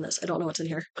have to open this. I don't know what's in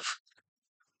here.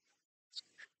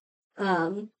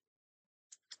 Um,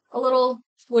 a little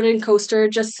wooden coaster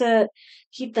just to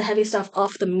keep the heavy stuff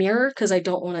off the mirror because I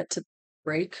don't want it to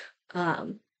break.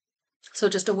 So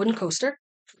just a wooden coaster.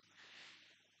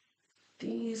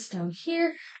 these down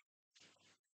here.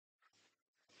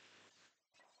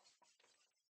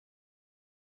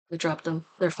 I dropped them.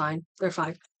 They're fine. They're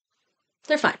fine.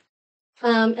 They're fine.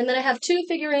 And then I have two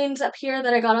figurines up here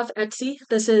that I got off Etsy.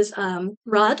 This is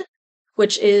Rod,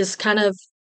 which is kind of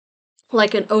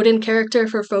like an Odin character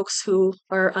for folks who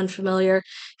are unfamiliar.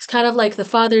 He's kind of like the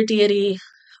father deity,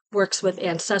 works with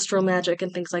ancestral magic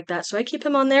and things like that. So I keep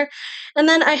him on there. And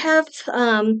then I have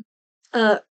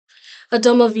a, a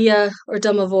Domovia or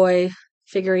Domovoy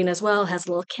figurine as well, has a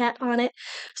little cat on it.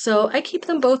 So I keep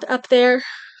them both up there.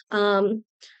 Um,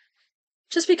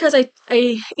 just because I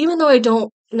even though I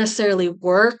don't necessarily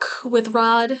work with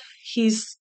Rod,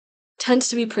 he's tends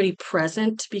to be pretty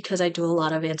present because I do a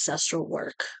lot of ancestral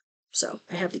work. So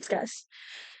I have these guys.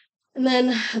 And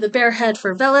then the bear head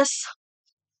for Velis.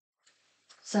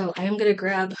 So I am going to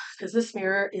grab, because this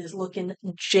mirror is looking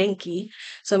janky,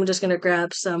 so I'm just going to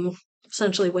grab some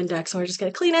essentially Windex and we're just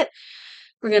going to clean it.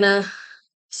 We're going to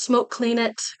smoke clean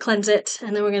it, cleanse it,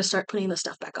 and then we're going to start putting the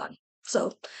stuff back on.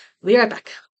 So we'll be right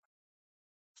back.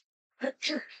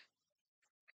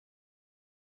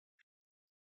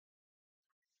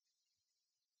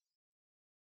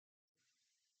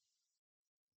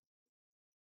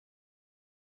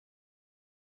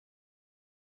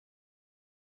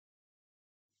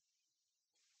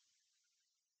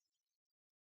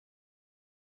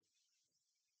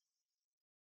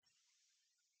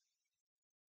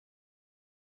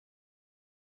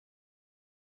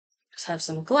 Just have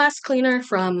some glass cleaner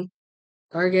from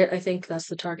Target. I think that's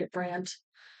the Target brand.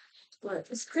 But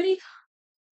it's pretty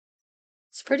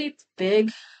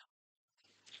big,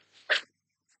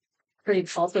 pretty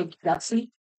also gutsy.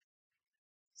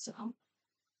 So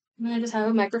and then I just have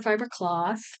a microfiber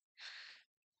cloth.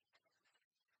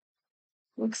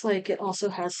 Looks like it also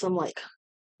has some like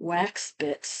wax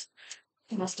bits.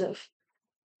 I must have.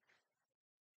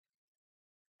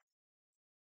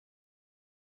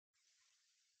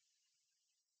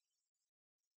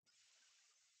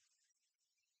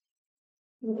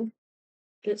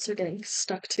 Bits are getting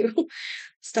stuck to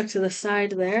stuck to the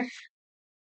side there.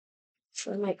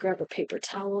 So I might grab a paper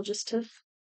towel just to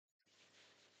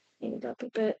clean it up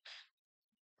a bit.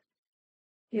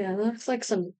 Yeah, that looks like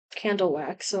some candle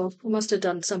wax, so I must have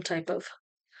done some type of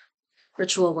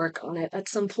ritual work on it at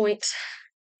some point.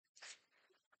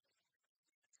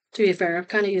 To be fair, I've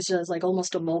kind of used it as like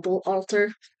almost a mobile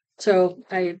altar. So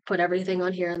I put everything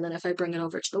on here, and then if I bring it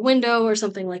over to the window or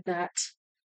something like that.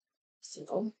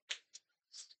 So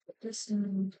put this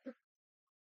in.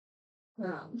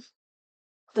 Um,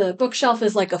 the bookshelf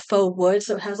is like a faux wood,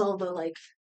 so it has all the like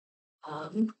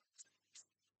um,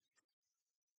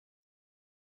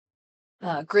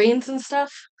 grains and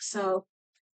stuff. So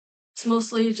it's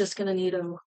mostly just gonna need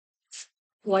them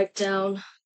wiped down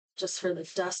just for the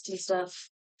dust and stuff.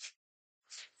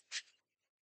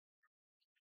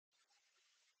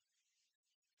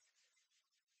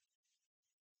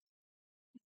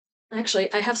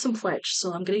 Actually, I have some pledge,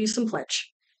 so I'm gonna use some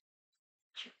pledge.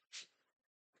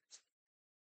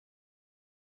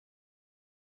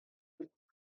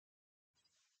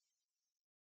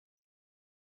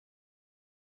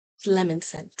 Lemon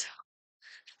scent.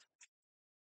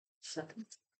 So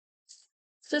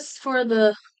just for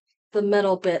the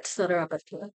metal bits that are up at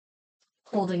the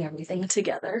holding everything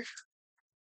together.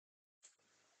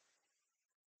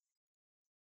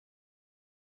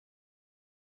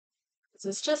 'Cause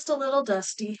it's just a little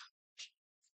dusty.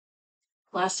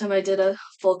 Last time I did a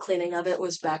full cleaning of it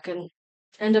was back in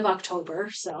end of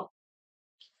October, so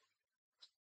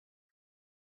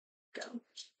go.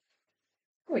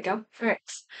 There we go. All right.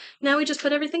 Now we just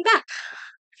put everything back.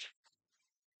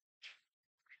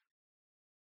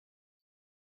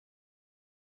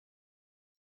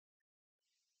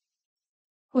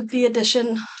 With the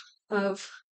addition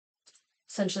of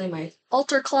essentially my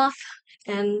altar cloth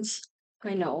and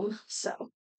my gnome.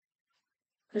 So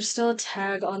there's still a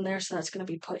tag on there, so that's going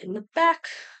to be put in the back.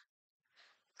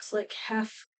 Looks like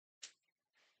half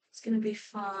is going to be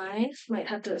fine. Might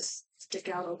have to stick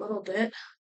out a little bit.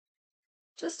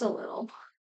 Just a little.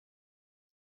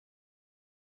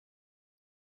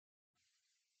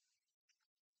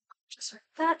 Just like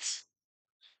that.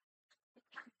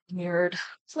 Mirrored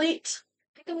plate.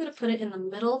 I think I'm going to put it in the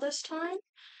middle this time.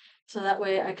 So that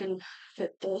way I can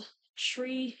fit the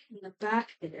tree in the back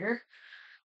there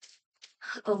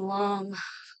along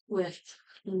with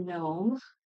the gnome.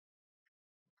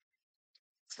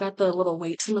 It's got the little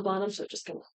weights in the bottom, so it's just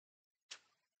gonna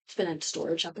it's been in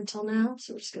storage up until now.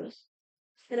 So we're just gonna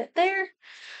fit it there.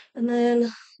 And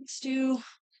then let's do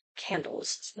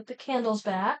candles. Let's put the candles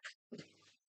back.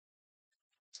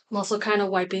 I'm also kind of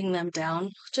wiping them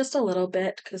down just a little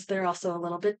bit because they're also a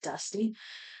little bit dusty.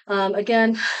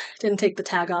 Again, didn't take the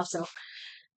tag off, so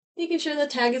making sure the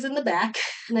tag is in the back.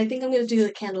 And I think I'm going to do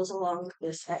the candles along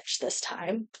this edge this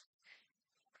time.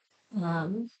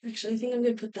 Actually, I think I'm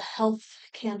going to put the health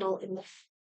candle in the front.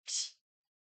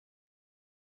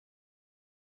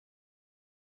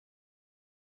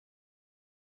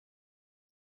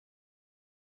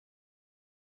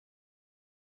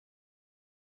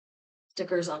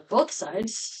 Stickers on both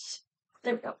sides.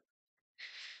 There we go.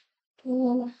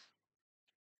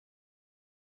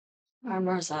 Our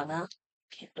Marzana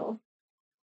candle.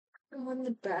 On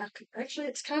the back. Actually,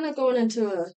 it's kind of going into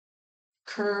a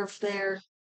curve there.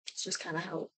 It's just kind of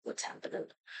how what's happening.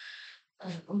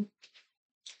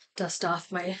 Dust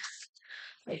off my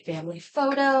family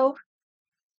photo.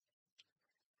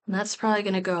 And that's probably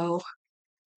going to go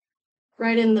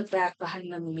right in the back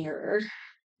behind the mirror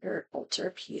or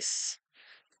altarpiece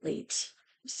plate.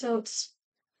 So it's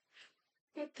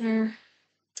right there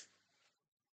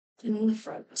in the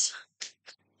front.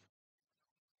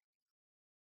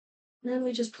 And then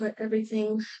we just put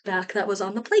everything back that was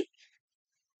on the plate.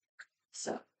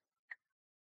 So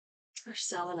our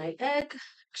selenite egg.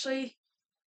 Actually, I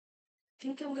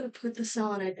think I'm going to put the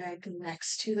selenite egg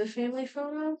next to the family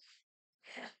photo.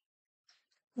 Yeah.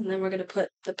 And then we're going to put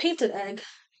the painted egg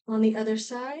on the other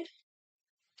side.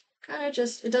 Kind of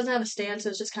just, it doesn't have a stand, so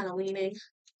it's just kind of leaning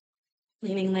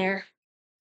there.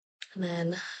 And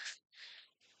then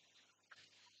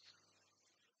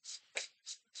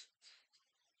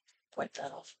wipe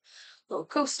that off. Little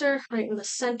coaster right in the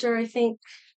center, I think.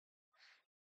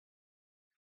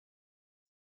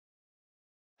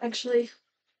 Actually,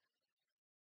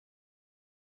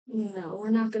 no, we're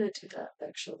not going to do that,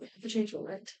 actually. We have to change my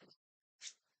mind.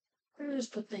 We're going to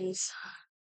just put things.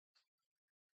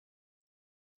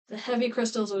 The heavy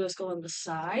crystals will just go on the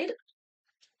side.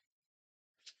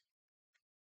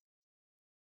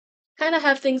 Kind of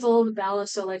have things a little bit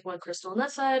balanced, so like one crystal on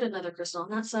that side, another crystal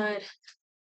on that side.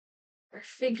 Our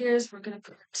figures, we're going to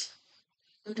put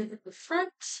it in the front.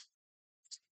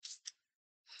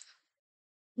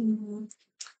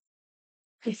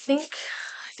 I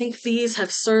think these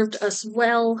have served us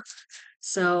well,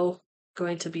 so I'm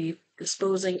going to be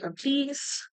disposing of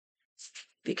these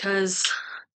because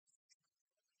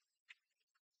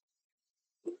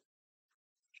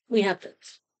we have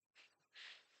this.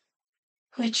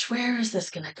 Where is this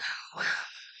gonna go?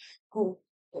 Oh.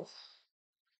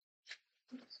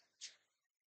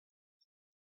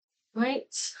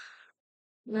 Might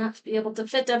not be able to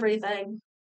fit everything.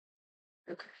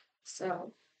 Okay,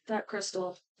 so that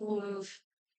crystal will move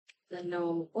the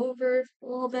gnome over a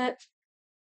little bit.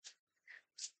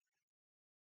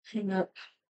 Hang up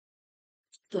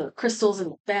the crystals in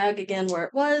the bag again where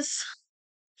it was.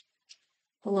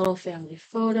 The little family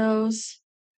photos.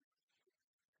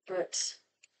 But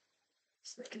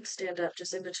so they can stand up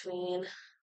just in between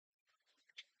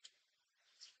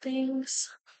things.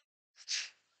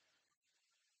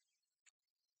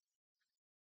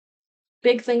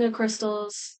 Big thing of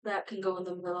crystals that can go in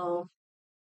the middle.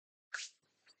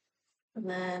 And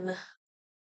then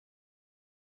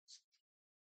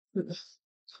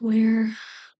where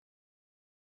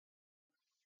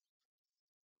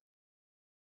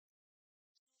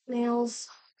nails.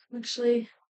 I'm actually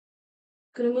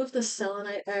gonna move the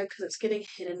selenite egg because it's getting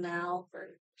hidden now.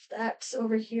 That's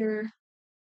over here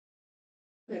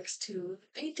next to the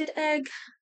painted egg.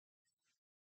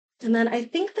 And then I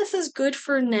think this is good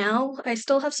for now. I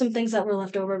still have some things that were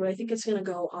left over, but I think it's gonna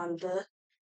go on the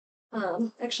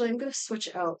actually I'm gonna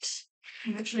switch out.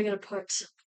 I'm actually gonna put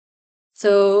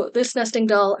so this nesting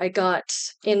doll I got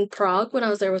in Prague when I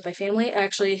was there with my family. I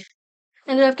actually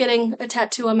ended up getting a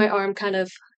tattoo on my arm kind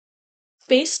of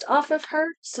based off of her.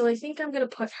 So I think I'm gonna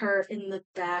put her in the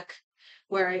back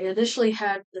where I initially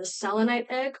had the selenite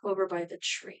egg over by the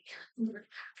tree. I'm gonna have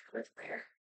her there.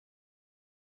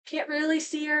 Can't really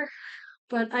see her,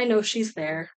 but I know she's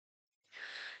there.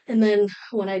 And then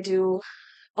when I do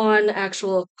on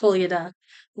actual Koliada,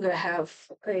 I'm gonna have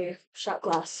a shot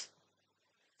glass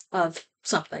of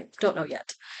something. Don't know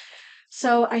yet.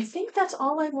 So I think that's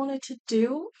all I wanted to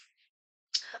do.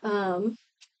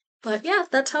 But yeah,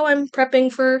 that's how I'm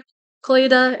prepping for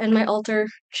Koliada and my altar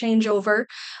changeover.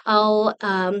 I'll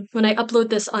when I upload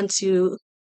this onto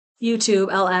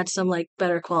YouTube, I'll add some like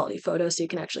better quality photos so you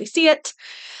can actually see it.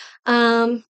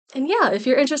 And yeah, if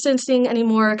you're interested in seeing any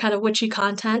more kind of witchy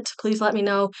content, please let me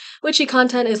know. Witchy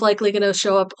content is likely going to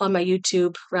show up on my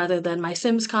YouTube rather than my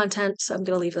Sims content, so I'm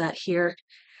going to leave that here.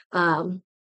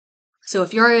 So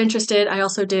if you're interested, I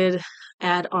also did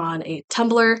add on a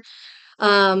Tumblr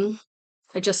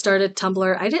I just started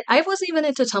Tumblr. I wasn't even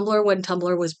into Tumblr when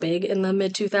Tumblr was big in the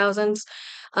mid 2000s,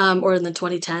 or in the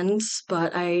 2010s,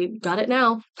 but I got it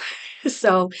now.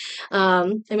 So, I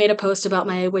made a post about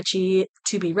my witchy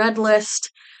to be read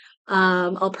list.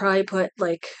 I'll probably put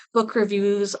like book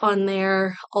reviews on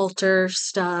there, altar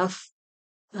stuff.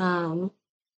 Um,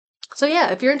 so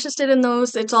yeah, if you're interested in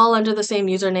those, it's all under the same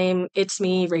username. It's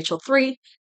me, Rachel3.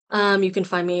 You can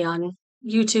find me on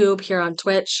YouTube, here on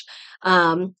Twitch.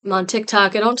 I'm on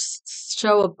TikTok. I don't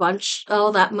show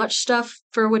all that much stuff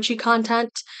for witchy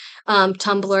content.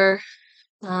 Tumblr,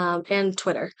 and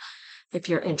Twitter, if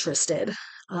you're interested.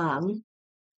 Um,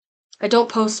 I don't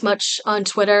post much on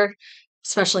Twitter,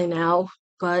 especially now,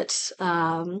 but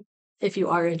if you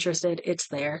are interested, it's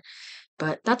there.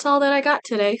 But that's all that I got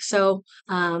today. So,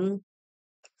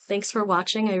 thanks for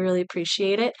watching. I really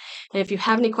appreciate it. And if you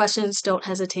have any questions, don't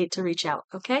hesitate to reach out.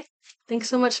 Okay? Thanks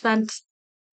so much, Spence.